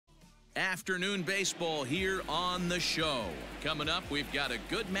Afternoon baseball here on the show. Coming up, we've got a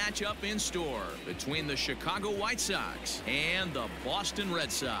good matchup in store between the Chicago White Sox and the Boston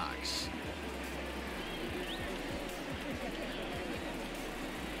Red Sox.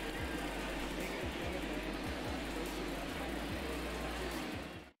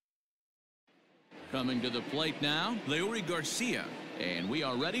 Coming to the plate now, Leury Garcia, and we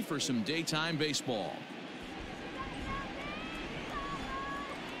are ready for some daytime baseball.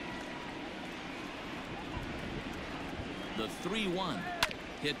 The 3-1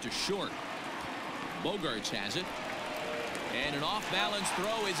 hit to short. Bogarts has it, and an off-balance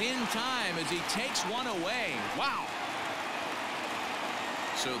throw is in time as he takes one away. Wow.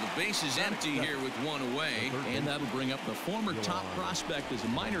 So the base is empty here with one away, and that'll bring up the former top prospect as a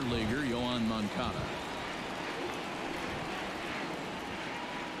minor leaguer, Yoán Moncada.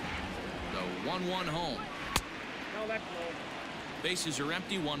 The 1-1 home. Bases are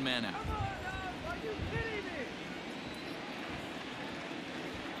empty, one man out.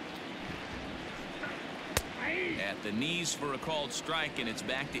 At the knees for a called strike, and it's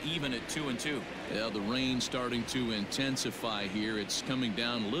back to even at 2-2. Yeah, the rain's starting to intensify here. It's coming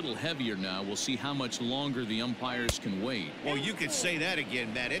down a little heavier now. We'll see how much longer the umpires can wait. Well, you could say that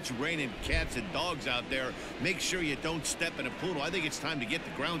again, Matt. It's raining cats and dogs out there. Make sure you don't step in a poodle. I think it's time to get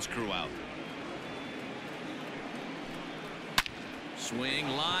the grounds crew out. Swing,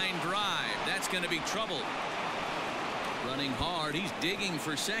 line drive. That's going to be trouble. Running hard. He's digging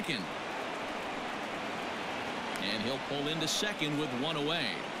for second. And he'll pull into second with one away.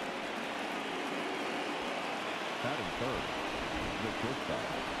 Batting third, the shortstop,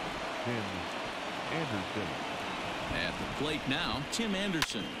 Tim Anderson. At the plate now, Tim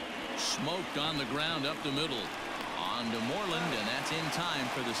Anderson. Smoked on the ground up the middle. On to Moreland, and that's in time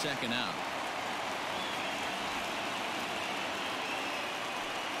for the second out.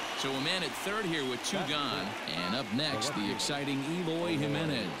 So a man at third here with two gone. And up next, the exciting Eloy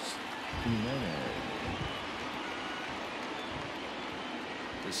Jimenez.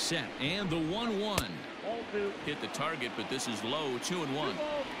 The set and the 1-1. Hit the target, but this is low. 2-1.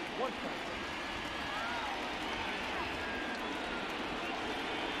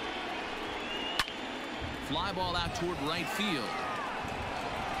 Fly ball out toward right field.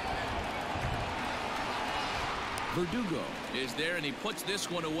 Verdugo is there, and he puts this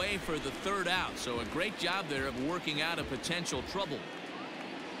one away for the third out. So a great job there of working out a potential trouble.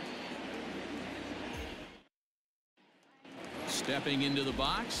 Stepping into the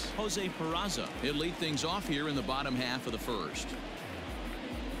box, Jose Peraza. He'll lead things off here in the bottom half of the first.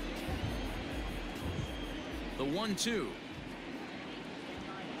 The 1-2.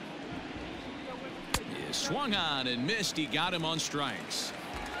 He swung on and missed. He got him on strikes.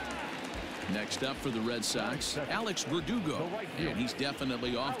 Next up for the Red Sox, Alex Verdugo. And he's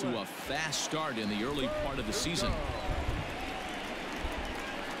definitely off to a fast start in the early part of the season.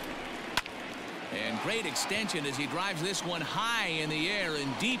 And great extension as he drives this one high in the air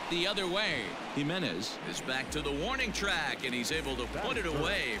and deep the other way. Jimenez is back to the warning track, and he's able to put it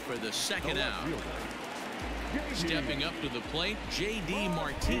away for the second out. Stepping up to the plate, J.D.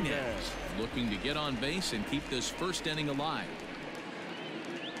 Martinez, looking to get on base and keep this first inning alive.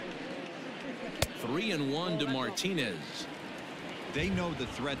 3-1 to Martinez. They know the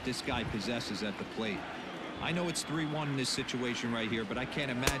threat this guy possesses at the plate. I know it's 3-1 in this situation right here, but I can't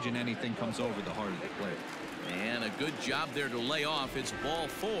imagine anything comes over the heart of the plate. And a good job there to lay off. It's ball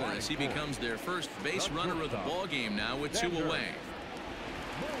 4 as he becomes their first base runner of the ball game now with 2 away.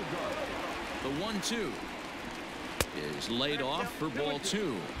 The 1-2 is laid off for ball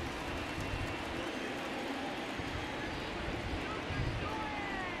 2.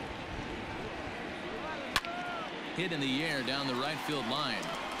 Hit in the air down the right field line.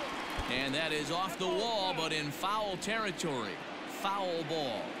 And that is off the wall, but in foul territory. Foul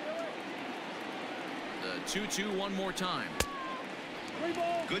ball. The 2-2 one more time.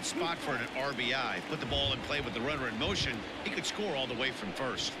 Good spot for an RBI. Put the ball in play with the runner in motion. He could score all the way from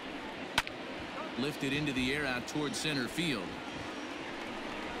first. Lifted into the air out towards center field.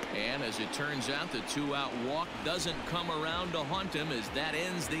 And as it turns out, the 2-out walk doesn't come around to haunt him as that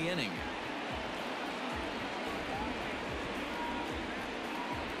ends the inning.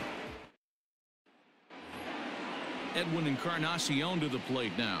 Edwin Encarnacion to the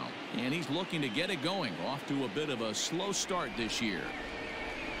plate now, and he's looking to get it going. Off to a bit of a slow start this year.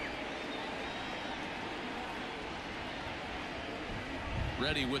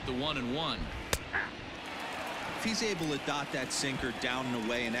 Ready with the 1-1. If he's able to dot that sinker down and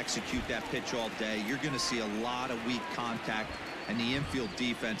away and execute that pitch all day, you're going to see a lot of weak contact, and the infield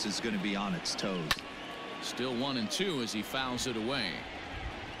defense is going to be on its toes. Still 1-2 as he fouls it away.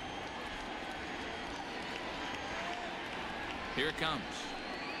 Here it comes.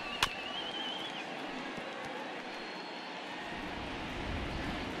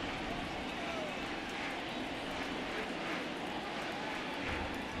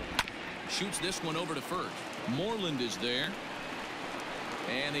 Shoots this one over to first. Moreland is there.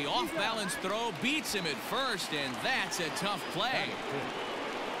 And the off-balance throw beats him at first, and that's a tough play.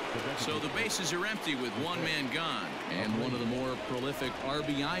 So the bases are empty with one man gone. And one of the more prolific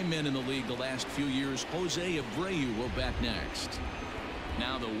RBI men in the league the last few years, Jose Abreu, will bat next.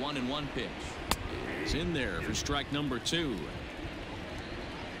 Now the 1-1 pitch is in there for strike number 2.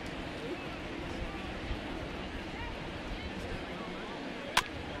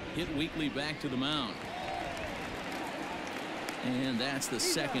 Hit weakly back to the mound. And that's the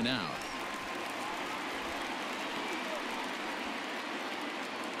second out.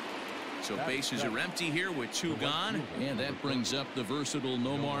 So bases are empty here with 2 gone. And that brings up the versatile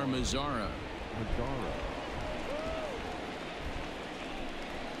Nomar Mazara.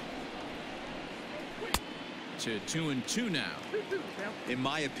 To 2-2 now. In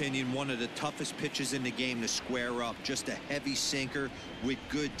my opinion, one of the toughest pitches in the game to square up. Just a heavy sinker with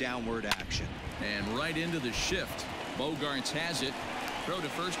good downward action. And right into the shift. Bogarts has it. Throw to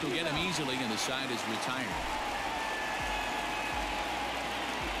first will get him easily, and the side is retired.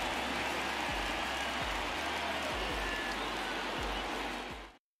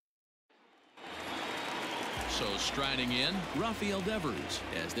 So striding in, Rafael Devers,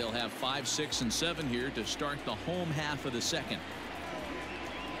 as they'll have 5, 6, and 7 here to start the home half of the second.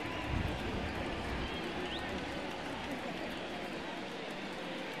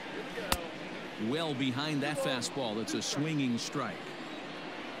 Well behind that fastball. It's a swinging strike.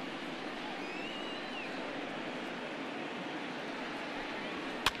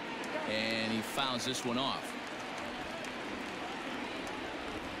 And he fouls this one off.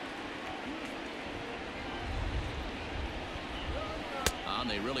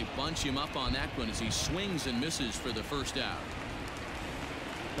 They really bunch him up on that one as he swings and misses for the first out.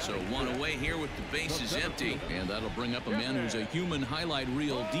 So one away here with the bases empty, and that'll bring up a man who's a human highlight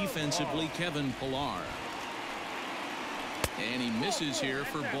reel defensively, Kevin Pillar. And he misses here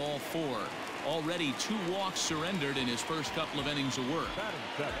for ball 4. Already 2 walks surrendered in his first couple of innings of work.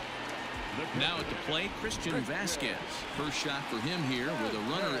 Now at the plate, Christian Vasquez. First shot for him here with a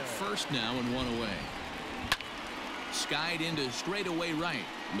runner at first now and 1 away. Skied into straightaway right.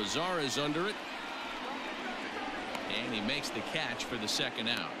 Mazara's under it. And he makes the catch for the second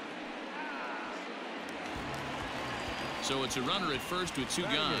out. So it's a runner at first with 2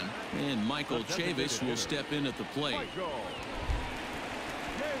 gone. And Michael Chavis will step in at the plate.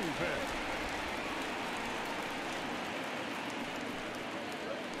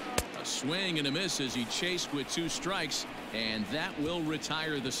 A swing and a miss as he chased with 2 strikes. And that will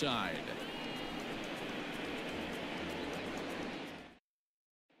retire the side.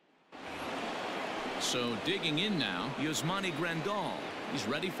 So digging in now, Yasmani Grandal. He's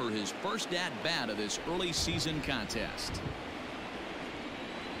ready for his first at-bat of this early season contest.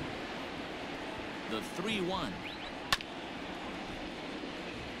 The 3-1.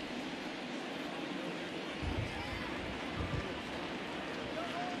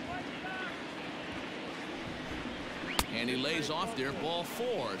 And he lays off there, ball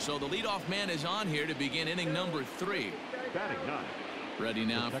 4. So the leadoff man is on here to begin inning number 3. Batting 9. Ready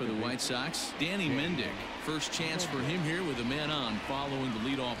now for the White Sox, Danny Mendick. First chance for him here with a man on following the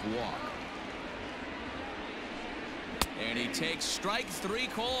leadoff walk. And he takes strike 3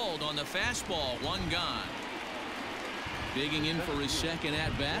 called on the fastball. 1 gone. Digging in for his second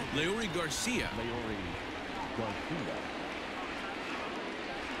at bat, Leury Garcia.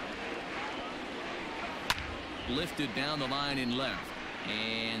 Lifted down the line in left,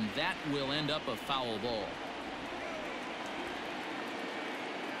 and that will end up a foul ball.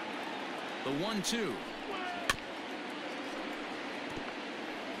 The 1-2.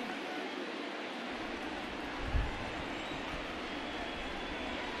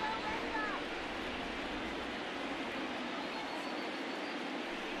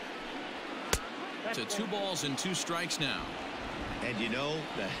 To 2 balls and 2 strikes now. And you know,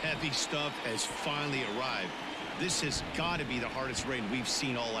 the heavy stuff has finally arrived. This has got to be the hardest rain we've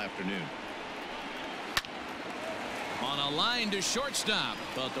seen all afternoon. On a line to shortstop,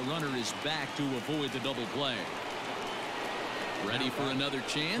 but the runner is back to avoid the double play. Ready for another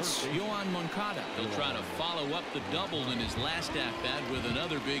chance? Yohan Moncada. He'll try to follow up the double in his last at-bat with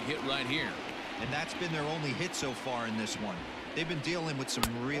another big hit right here. And that's been their only hit so far in this one. They've been dealing with some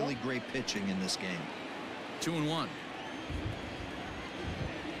really great pitching in this game. 2-1.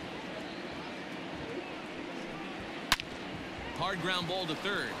 hard ground ball to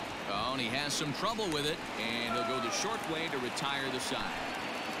third. Oh, and he has some trouble with it, and he'll go the short way to retire the side.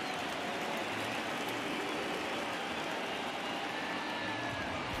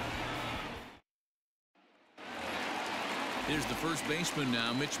 Here's the first baseman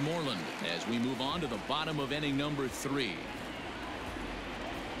now, Mitch Moreland, as we move on to the bottom of inning number 3.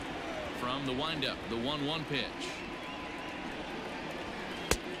 From the windup, the 1-1 pitch.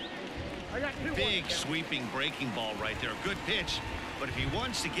 Big sweeping breaking ball right there. Good pitch. But if he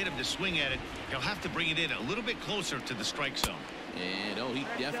wants to get him to swing at it, he'll have to bring it in a little bit closer to the strike zone. And oh, he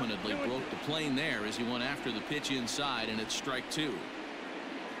definitely broke the plane there as he went after the pitch inside, and it's strike 2.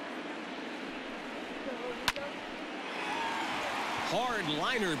 Hard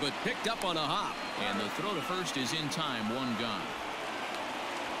liner, but picked up on a hop. And the throw to first is in time, 1 gone.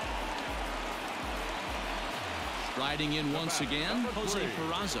 Striding in once again, Jose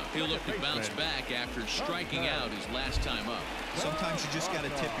Peraza. He'll look to bounce back after striking out his last time up. Sometimes you just got to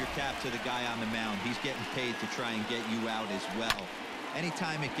tip your cap to the guy on the mound. He's getting paid to try and get you out as well.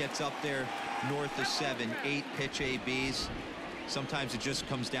 Anytime it gets up there north of 7, 8 pitch ABs, sometimes it just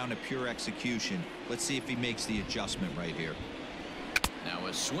comes down to pure execution. Let's see if he makes the adjustment right here. Now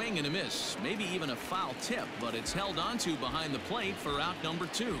a swing and a miss, maybe even a foul tip, but it's held onto behind the plate for out number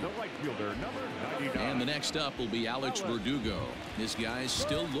 2. The right fielder, number 99. And the next up will be Alex Verdugo. This guy's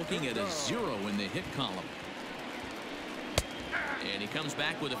still looking at a 0 in the hit column. And he comes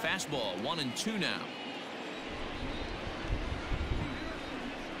back with a fastball, 1-2 now.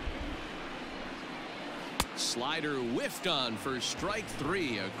 Slider whiffed on for strike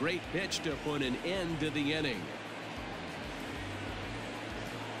 3. A great pitch to put an end to the inning.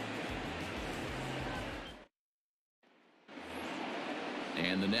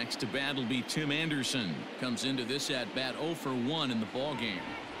 And the next to bat will be Tim Anderson. Comes into this at bat 0 for 1 in the ball game.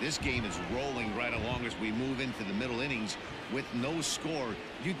 This game is rolling right along as we move into the middle innings with no score.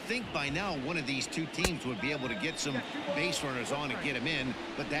 You'd think by now one of these two teams would be able to get some base runners on and get them in,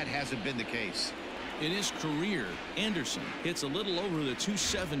 but that hasn't been the case. In his career, Anderson hits a little over the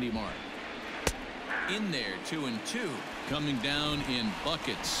 270 mark. In there, 2-2. Coming down in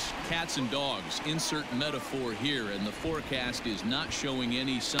buckets. Cats and dogs. Insert metaphor here, and the forecast is not showing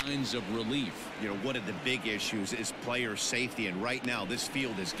any signs of relief. You know, one of the big issues is player safety, and right now this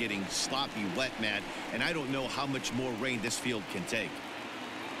field is getting sloppy wet, Matt, and I don't know how much more rain this field can take.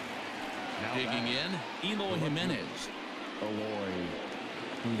 Digging in, Eloy Jimenez.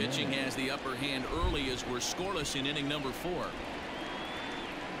 Pitching has the upper hand early as we're scoreless in inning number 4.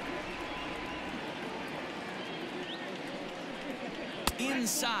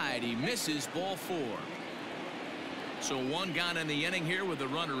 Inside, he misses, ball 4. So 1 gone in the inning here with the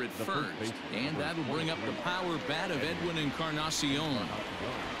runner at first. And that'll bring up the power bat of Edwin Encarnacion.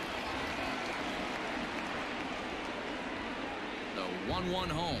 The 1-1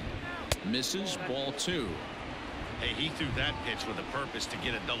 home. Misses, ball 2. Hey, he threw that pitch with a purpose to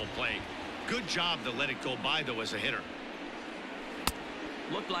get a double play. Good job to let it go by, though, as a hitter.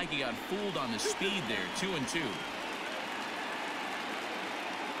 Looked like he got fooled on the speed there, 2-2.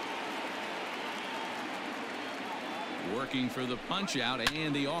 Working for the punch out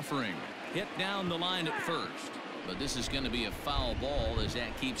and the offering. Hit down the line at first. But this is going to be a foul ball as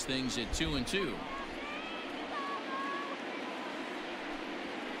that keeps things at 2-2.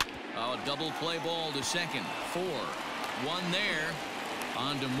 Oh, double play ball to second. 4. 1 there.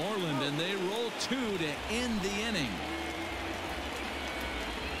 On to Moreland, and they roll 2 to end the inning.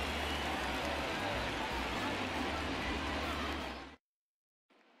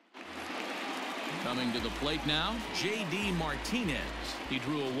 Coming to the plate now, J.D. Martinez. He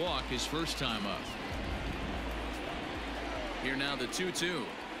drew a walk his first time up. Here now the 2-2.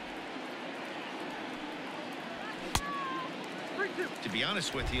 To be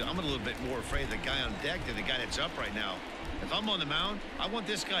honest with you, I'm a little bit more afraid of the guy on deck than the guy that's up right now. If I'm on the mound, I want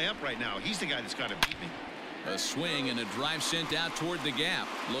this guy up right now. He's the guy that's got to beat me. A swing and a drive sent out toward the gap.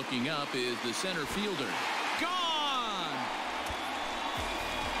 Looking up is the center fielder. Gone!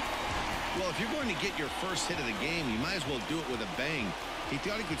 Well, if you're going to get your first hit of the game, you might as well do it with a bang. He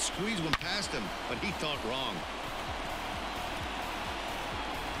thought he could squeeze one past him, but he thought wrong.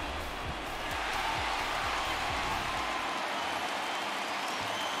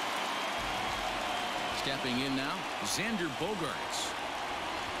 Stepping in now, Xander Bogaerts.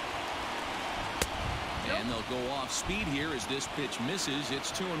 And they'll go off speed here as this pitch misses.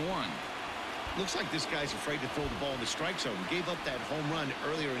 It's 2-1. Looks like this guy's afraid to throw the ball in the strike zone. Gave up that home run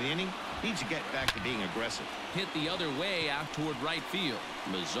earlier in the inning. Needs to get back to being aggressive. Hit the other way out toward right field.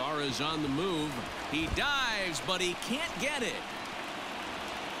 Mazara's on the move. He dives, but he can't get it.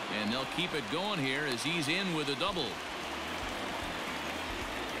 And they'll keep it going here as he's in with a double.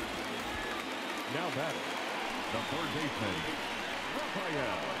 Now batting, the third baseman,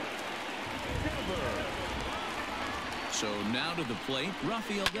 Rafael Devers. So now to the plate,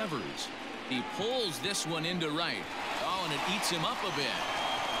 Rafael Devers. He pulls this one into right. Oh, and it eats him up a bit.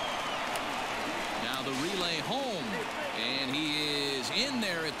 Now the relay home. And he is in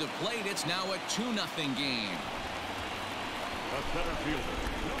there at the plate. It's now a 2-0 game. The center fielder,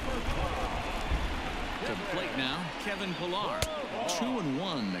 number 5. To the plate now, Kevin Pillar.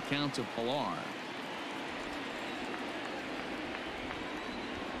 2-1 the count of Pillar.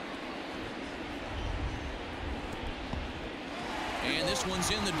 And this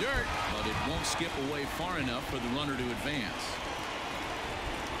one's in the dirt, but it won't skip away far enough for the runner to advance.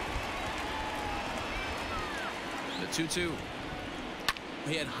 The 2-2.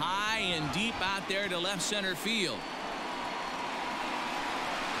 Hit high and deep out there to left center field.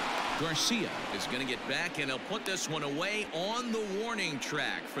 Garcia is going to get back, and he'll put this one away on the warning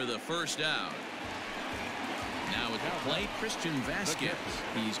track for the first out. Now at the plate, Christian Vasquez.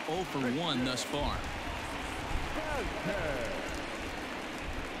 He's 0 for 1 thus far.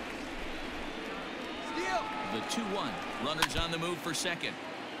 The 2-1. Runners on the move for second.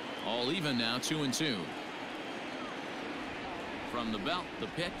 All even now, 2-2. From the belt, the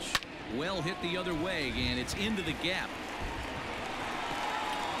pitch. Well hit the other way, and it's into the gap.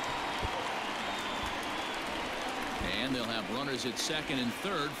 And they'll have runners at second and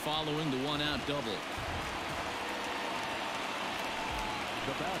third following the one-out double.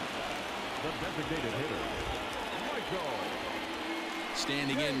 The batter, the designated hitter, Michael.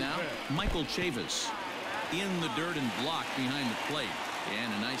 Standing in now, Michael Chavis. In the dirt and blocked behind the plate.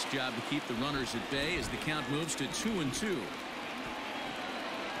 And a nice job to keep the runners at bay as the count moves to 2-2.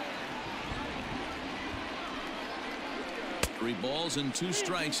 Three balls and 2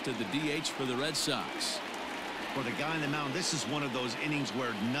 strikes to the DH for the Red Sox. For the guy on the mound, this is one of those innings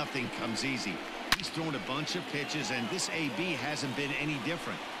where nothing comes easy. He's thrown a bunch of pitches, and this AB hasn't been any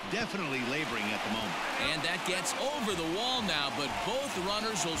different. Definitely laboring at the moment. And that gets over the wall now, but both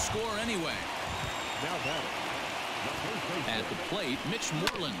runners will score anyway. Now batting, the first baseman. At the plate, Mitch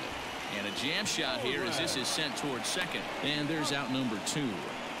Moreland. And a jam shot here as this is sent towards second. And there's out number 2.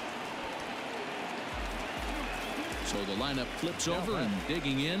 So the lineup flips over, and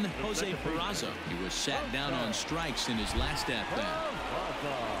digging in, Jose Peraza. He was sat down on strikes in his last at-bat.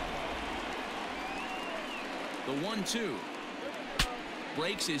 The 1-2.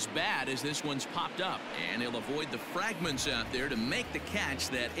 Breaks his bat as this one's popped up, and he'll avoid the fragments out there to make the catch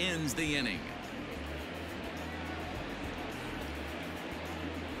that ends the inning.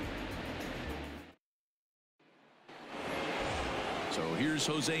 So here's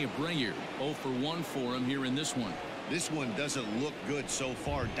Jose Abreu. 0 for 1 for him here in this one. This one doesn't look good so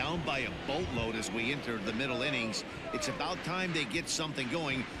far. Down by a boatload as we enter the middle innings. It's about time they get something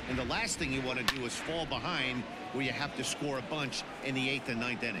going, and the last thing you want to do is fall behind where you have to score a bunch in the 8th and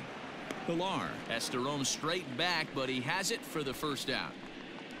 9th inning. Pillar has to roam straight back, but he has it for the first out.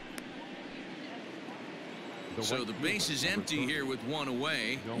 So the base is empty here with 1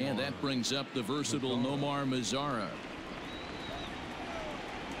 away, and that brings up the versatile Nomar Mazara.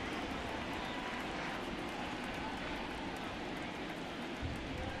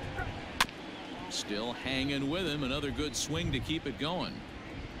 Still hanging with him. Another good swing to keep it going.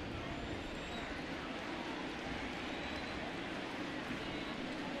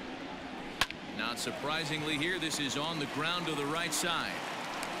 Not surprisingly here, this is on the ground to the right side.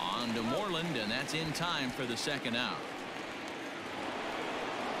 On to Moreland, and that's in time for the second out.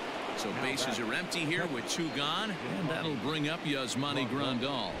 So bases are empty here with 2 gone, and that'll bring up Yasmani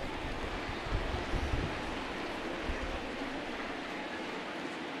Grandal.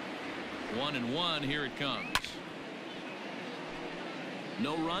 One and 1, here it comes.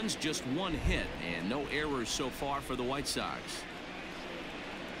 No runs, just 1 hit, and no errors so far for the White Sox.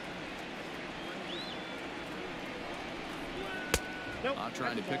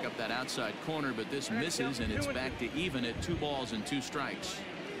 Trying to pick up that outside corner, but this misses, and it's back to even at 2 balls and 2 strikes.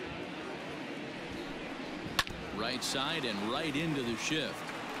 Right side and right into the shift.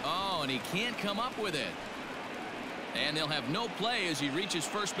 Oh, and he can't come up with it. And they'll have no play as he reaches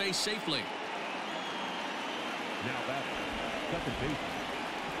first base safely. Now batting, second baseman,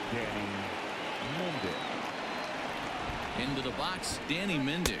 Danny Mendick. Into the box, Danny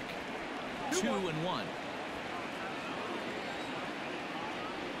Mendick. 2-1.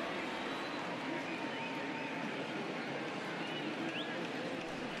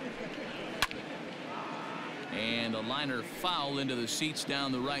 And a liner foul into the seats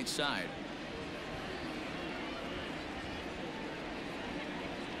down the right side.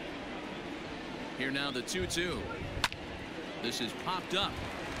 Here now the 2-2. This is popped up.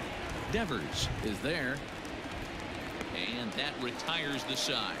 Devers is there. And that retires the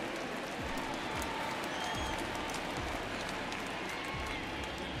side.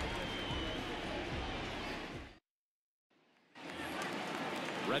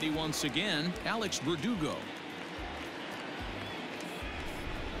 Ready once again, Alex Verdugo.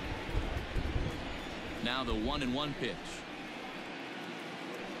 Now the 1-1 pitch.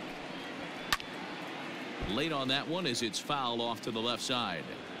 Late on that one as it's fouled off to the left side.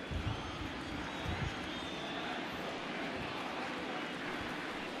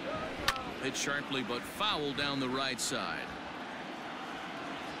 Hit sharply but foul down the right side.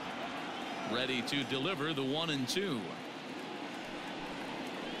 Ready to deliver the 1-2.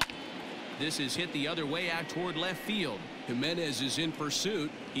 This is hit the other way out toward left field. Jimenez is in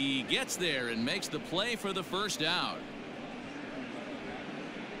pursuit. He gets there and makes the play for the first out.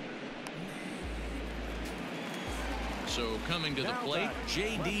 So coming to the plate,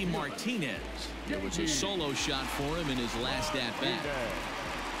 J.D. Martinez. It was a solo shot for him in his last at-bat.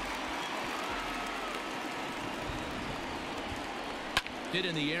 Hit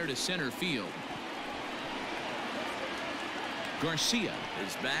in the air to center field. Garcia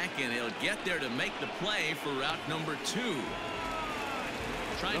is back, and he'll get there to make the play for route number 2.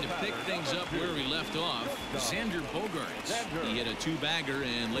 Trying to pick things up where he left off, Xander Bogaerts. He hit a 2-bagger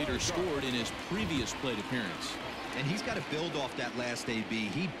and later scored in his previous plate appearance. And he's got to build off that last AB.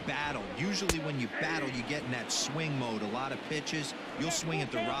 He battled. Usually when you battle, you get in that swing mode. A lot of pitches, you'll swing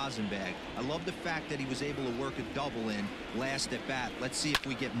at the rosin bag. I love the fact that he was able to work a double in last at bat. Let's see if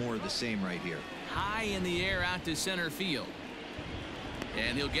we get more of the same right here. High in the air out to center field.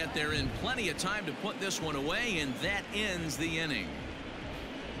 And he'll get there in plenty of time to put this one away, and that ends the inning.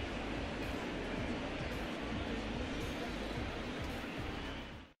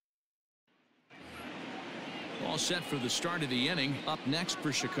 All set for the start of the inning. Up next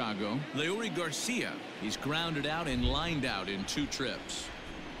for Chicago, Leury Garcia. He's grounded out and lined out in 2 trips.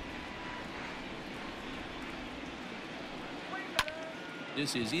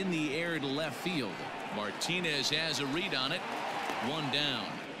 This is in the air to left field. Martinez has a read on it. 1 down.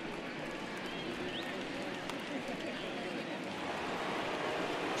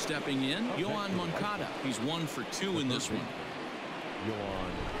 Stepping in, Yohan Moncada. He's 1 for 2 in this one.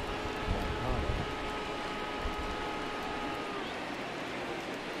 Yohan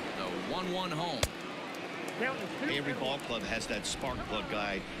The 1-1 home. Every ball club has that spark plug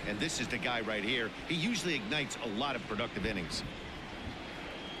guy, and this is the guy right here. He usually ignites a lot of productive innings.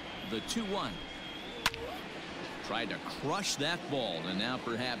 The 2-1. Tried to crush that ball, and now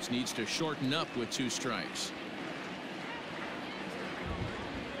perhaps needs to shorten up with 2 strikes.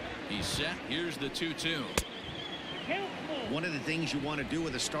 He's set. Here's the 2-2. One of the things you want to do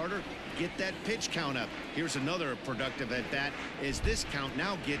with a starter, get that pitch count up. Here's another productive at bat as this count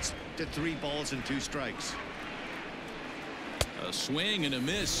now gets to 3 balls and 2 strikes. A swing and a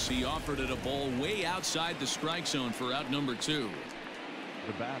miss. He offered it a ball way outside the strike zone for out number 2.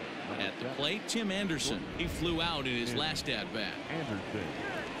 The batter. At the plate, Tim Anderson. He flew out in his last at-bat. Anderson.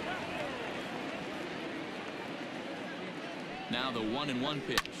 Now the 1-1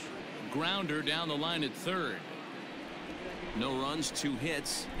 pitch. Grounder down the line at third. No runs, 2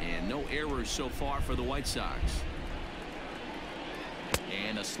 hits, and no errors so far for the White Sox.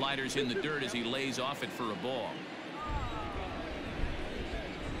 And a slider's in the dirt as he lays off it for a ball.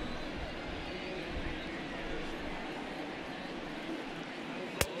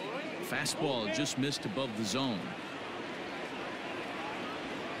 Fastball just missed above the zone.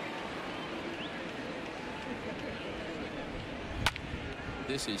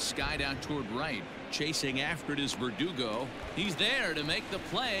 This is skied out toward right. Chasing after it is Verdugo. He's there to make the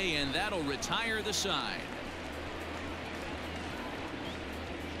play, and that'll retire the side.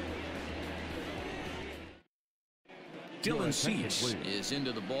 Dylan Cease is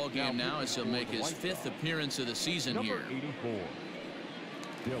into the ball game now as he'll make his 5th appearance of the season here. 84.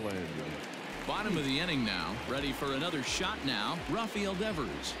 Dylan. Bottom of the inning now. Ready for another shot now. Rafael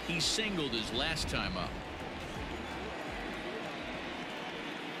Devers. He singled his last time up.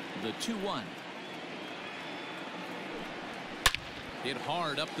 The 2-1. Hit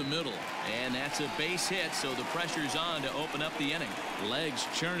hard up the middle, and that's a base hit, so the pressure's on to open up the inning. Legs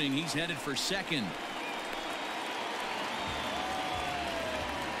churning. He's headed for second.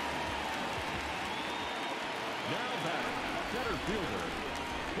 Now back, center fielder,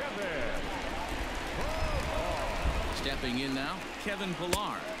 Kevin. Stepping in now, Kevin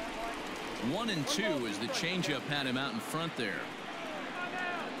Pillar. 1-2 as the changeup had him out in front there.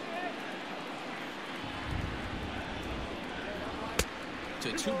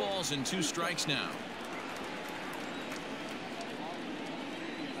 To 2 balls and 2 strikes now.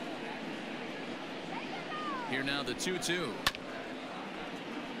 Here now the 2-2.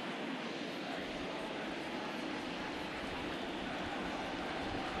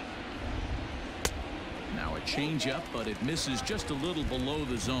 Now a changeup, but it misses just a little below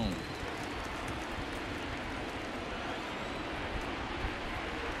the zone.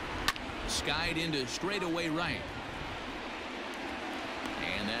 Skied into straightaway right.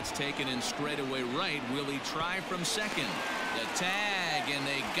 And that's taken in straightaway right. Will he try from second? The tag, and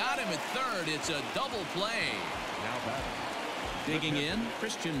they got him at third. It's a double play. Now batting. Digging in,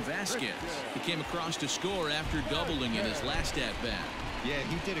 Christian Vasquez. He came across to score after doubling in his last at-bat. Yeah,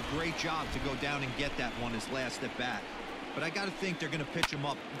 he did a great job to go down and get that one his last at-bat. But I got to think they're going to pitch him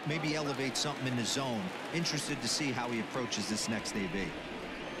up, maybe elevate something in the zone. Interested to see how he approaches this next AB.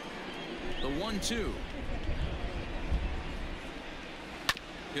 The 1-2.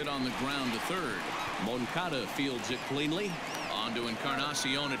 Hit on the ground to third. Moncada fields it cleanly. On to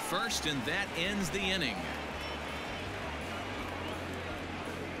Encarnacion at first, and that ends the inning.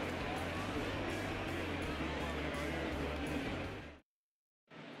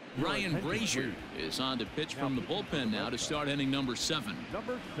 Ryan Brazier is on to pitch from the bullpen now to start inning number 7.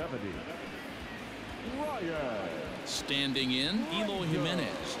 Number 70. Ryan. Standing in, Eloy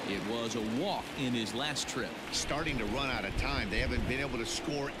Jimenez. It was a walk in his last trip. Starting to run out of time. They haven't been able to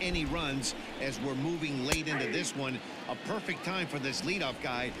score any runs as we're moving late into this one. A perfect time for this leadoff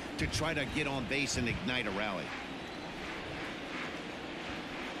guy to try to get on base and ignite a rally.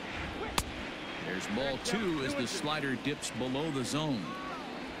 There's ball 2 as the slider dips below the zone.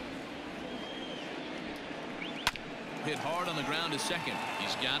 Hit hard on the ground to second.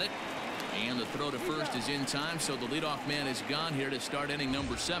 He's got it. And the throw to first is in time, so the leadoff man is gone here to start inning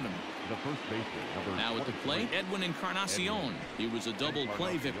number 7. The first baseman, number now at the plate, Edwin Encarnacion. He was a double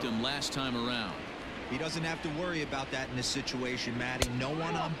play victim last time around. He doesn't have to worry about that in this situation, Matty. No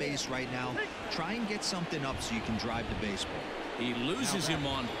one on base right now. Try and get something up so you can drive the baseball. He loses him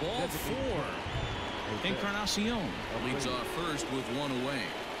on ball 4. Encarnacion leads off first with 1 away.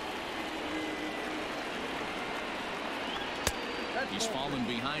 He's fallen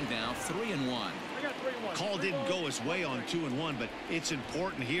behind now, 3-1. Call didn't go his way on 2-1, but it's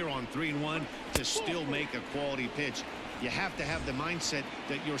important here on 3-1 to still make a quality pitch. You have to have the mindset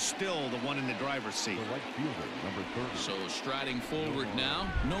that you're still the one in the driver's seat. The right fielder, number 30. So striding forward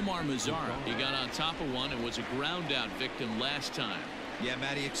now, Nomar Mazara. He got on top of one and was a ground out victim last time. Yeah,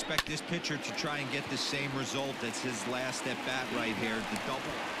 Matty, expect this pitcher to try and get the same result as his last at bat right here, the double.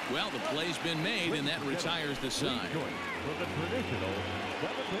 Well, the play's been made, and that retires the side. For the traditional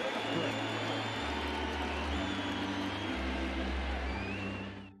 7th inning.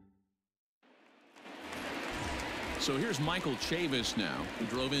 So here's Michael Chavis now, who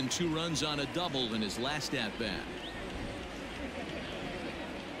drove in 2 runs on a double in his last at bat.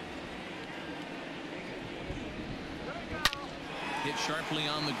 Hit sharply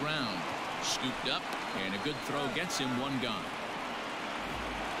on the ground, scooped up, and a good throw gets him 1 gone.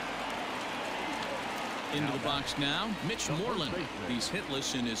 Into the box now, Mitch Moreland. He's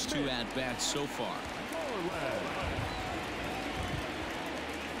hitless in his 2 at-bats so far.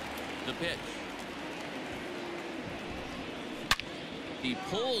 The pitch. He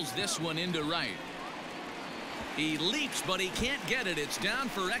pulls this one into right. He leaps, but he can't get it. It's down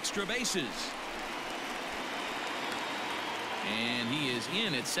for extra bases. And he is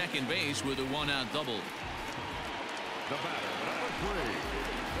in at second base with a 1-out double. The batter, number 3,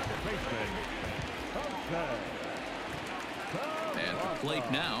 second baseman, at the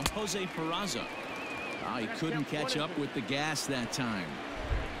plate now, Jose Peraza. He couldn't catch up with the gas that time.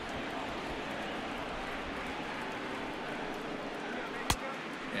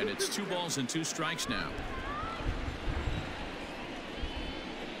 And it's 2 balls and 2 strikes now.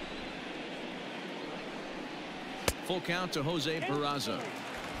 Full count to Jose Peraza.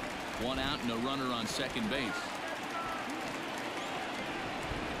 1 out and a runner on second base.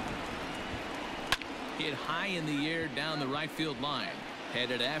 Hit high in the air down the right field line.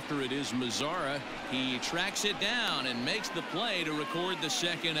 Headed after it is Mazara. He tracks it down and makes the play to record the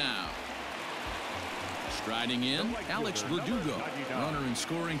 2nd out. Striding in, Alex Verdugo. Runner in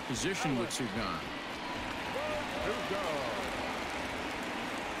scoring position with Sugan.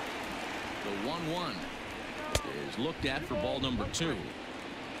 The 1-1 is looked at for ball number 2.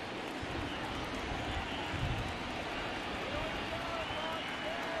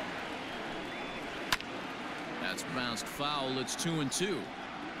 That's bounced foul. It's 2-2.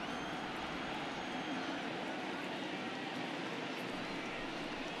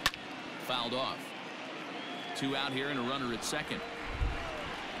 Fouled off. 2 out here and a runner at second.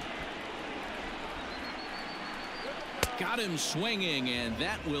 Got him swinging, and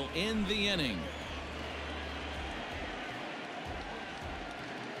that will end the inning.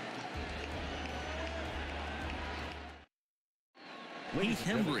 Heath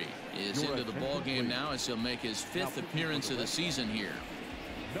Hembry is into the ball game now as he'll make his 5th appearance of the season here.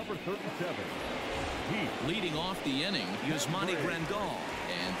 Number 37. Leading off the inning, Yasmani Grandal,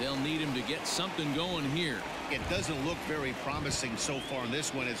 and they'll need him to get something going here. It doesn't look very promising so far in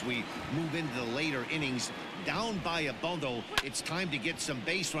this one as we move into the later innings. Down by a bundle, it's time to get some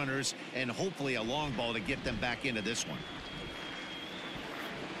base runners and hopefully a long ball to get them back into this one.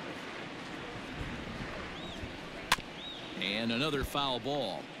 And another foul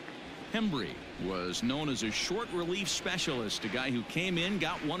ball. Hembry was known as a short relief specialist, a guy who came in,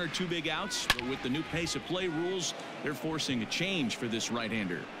 got 1 or 2 big outs, but with the new pace of play rules, they're forcing a change for this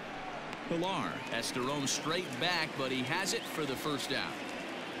right-hander. Pilar has to roam straight back, but he has it for the first out.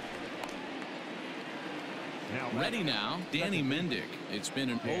 Ready now, Danny Mendick. It's been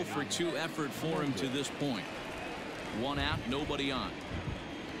an 0 for 2 effort for him to this point. 1 out, nobody on.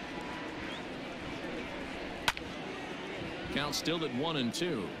 Count still at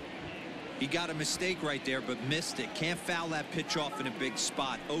 1-2. He got a mistake right there, but missed it. Can't foul that pitch off in a big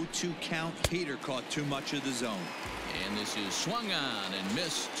spot. 0-2 count. Peter caught too much of the zone. And this is swung on and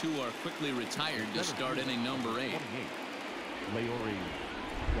missed. 2 are quickly retired to start inning number 8. Leori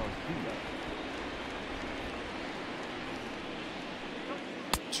Garcia.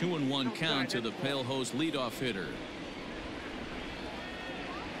 2-1 count to the Pale Hose leadoff hitter.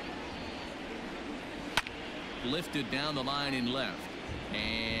 Lifted down the line in left.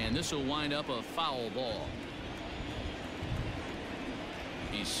 And this will wind up a foul ball.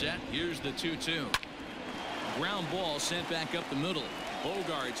 He's set. Here's the 2-2. Ground ball sent back up the middle.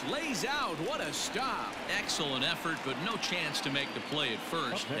 Bogarts lays out. What a stop. Excellent effort, but no chance to make the play at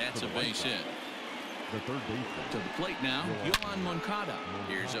first. That's a base hit. The third baseman. To the plate now, Yohan Moncada.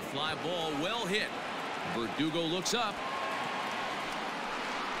 Here's a fly ball, well hit. Verdugo looks up.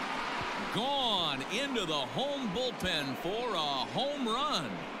 Gone into the home bullpen for a home run.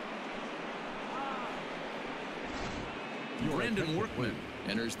 Brendan Workman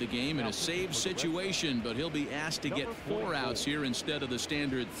enters the game in a save situation, but he'll be asked to get 4 outs here instead of the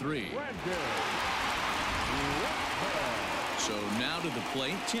standard 3. So now to the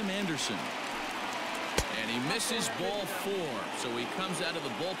plate, Tim Anderson. And he misses ball 4. So he comes out of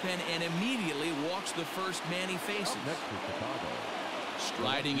the bullpen and immediately walks the first man he faces. Next to Chicago.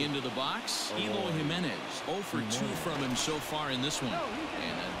 Striding into the box, Eloy Jimenez. 0 for 2 from him so far in this one.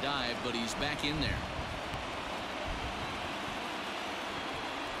 And a dive, but he's back in there.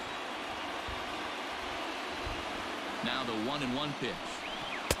 Now the 1-1 pitch.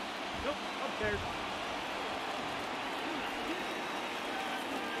 Nope, upstairs.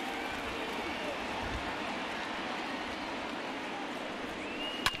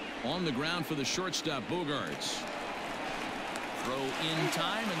 On the ground for the shortstop, Bogarts. Throw in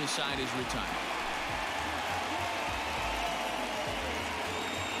time, and the side is retired.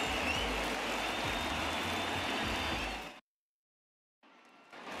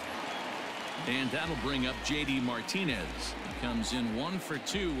 And that'll bring up J.D. Martinez. He comes in 1 for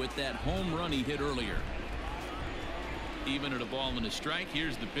 2 with that home run he hit earlier. Even at a ball and a strike,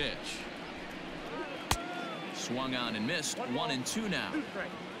 here's the pitch. Swung on and missed. 1-2 now.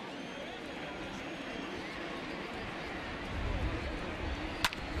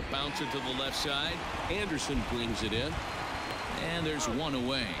 Bouncer to the left side. Anderson brings it in. And there's 1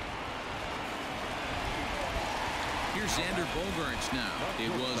 away. Here's Xander Bogaerts now.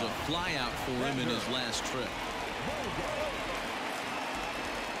 It was a fly out for him in his last trip.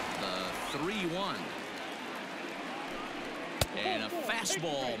 The 3-1. And a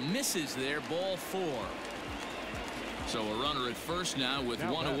fastball misses there. Ball 4. So a runner at first now with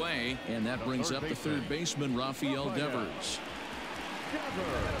 1 away. And that brings up the third baseman, Rafael Devers.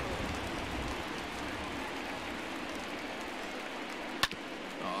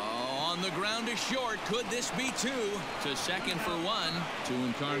 Oh, on the ground to short. Could this be 2? To second for 1. To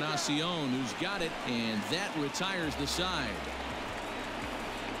Encarnacion, who's got it, and that retires the side.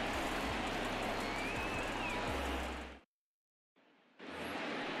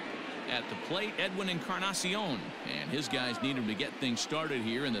 At the plate, Edwin Encarnacion, and his guys need him to get things started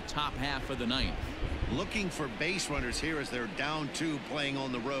here in the top half of the 9th. Looking for base runners here as they're down 2 playing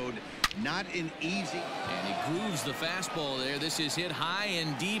on the road. Not an easy. And he grooves the fastball there. This is hit high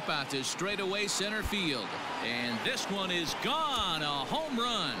and deep out to straightaway center field. And this one is gone. A home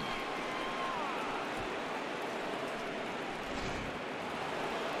run.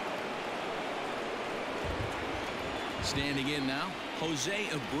 Standing in now, Jose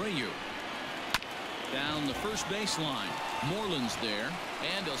Abreu. Down the first baseline. Moreland's there,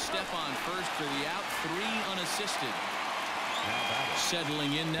 and he'll step on first for the out. 3 unassisted.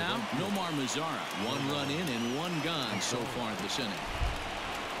 Settling in now, Nomar Mazara. 1 run in and 1 gone so far this inning.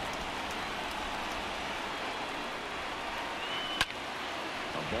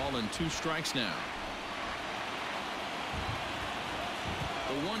 A ball and 2 strikes now.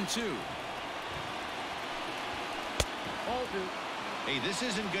 The 1-2. Hey, this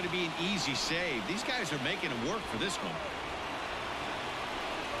isn't going to be an easy save. These guys are making him work for this one.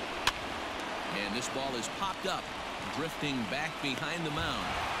 And this ball is popped up, drifting back behind the mound.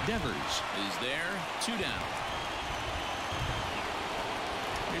 Devers is there, 2 down.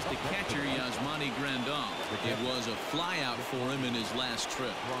 Here's the catcher, Yasmani Grandal. It was a flyout for him in his last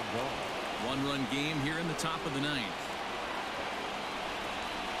trip. 1-run game here in the top of the 9th.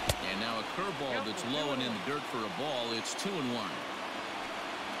 And now a curveball that's low and in the dirt for a ball. It's 2-1.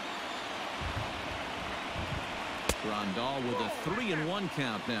 Grandal with a 3-1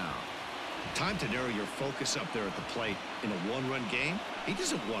 count now. Time to narrow your focus up there at the plate. In a 1-run game, he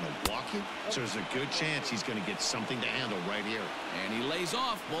doesn't want to walk you, so there's a good chance he's going to get something to handle right here. And he lays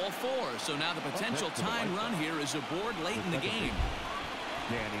off ball 4. So now the potential tying run here is aboard late in the game.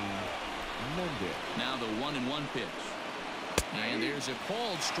 Now the 1-1 pitch. And there's a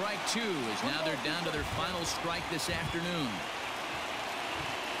called strike 2 as now they're down to their final strike this afternoon.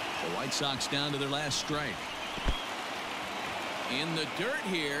 The White Sox down to their last strike. In the dirt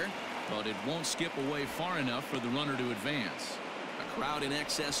here, but it won't skip away far enough for the runner to advance. A crowd in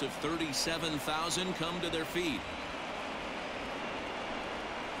excess of 37,000 come to their feet.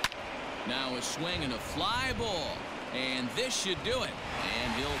 Now a swing and a fly ball. And this should do it.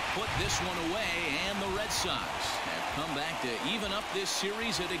 And he'll put this one away, and the Red Sox have come back to even up this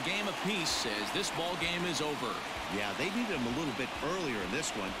series at a game apiece as this ball game is over. Yeah, they needed him a little bit earlier in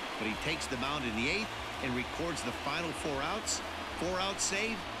this one, but he takes the mound in the 8th and records the final 4 outs. 4-out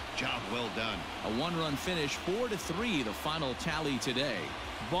save. Job well done. A 1-run finish, 4-3, the final tally today.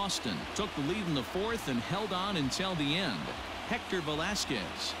 Boston took the lead in the 4th and held on until the end. Hector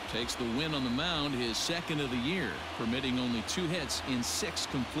Velasquez takes the win on the mound, his 2nd of the year, permitting only 2 hits in 6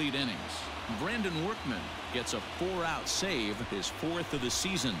 complete innings. Brandon Workman gets a 4-out save, his 4th of the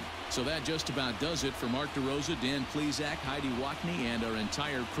season. So that just about does it for Mark DeRosa, Dan Plesac, Heidi Watney, and our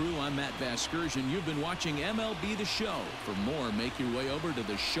entire crew. I'm Matt Vasgersian. You've been watching MLB The Show. For more, make your way over to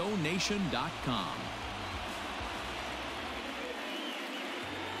theshownation.com.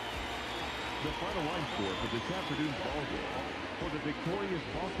 The final line score for this afternoon's ball game. For the victorious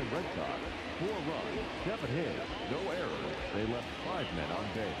Boston Red Sox, 4 runs, 7 hits, no errors. They left 5 men on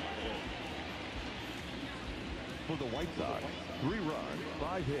base. For the White Sox, 3 runs,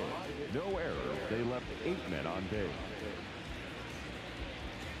 5 hits, no errors. They left 8 men on base.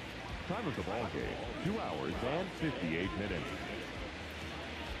 Time of the ball game, 2 hours and 58 minutes.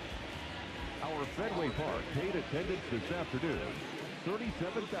 Our Fenway Park paid attendance this afternoon,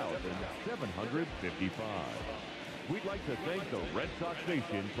 37,755. We'd like to thank the Red Sox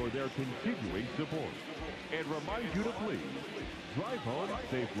Nation for their continuing support and remind you to please drive home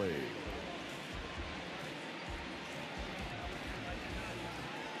safely.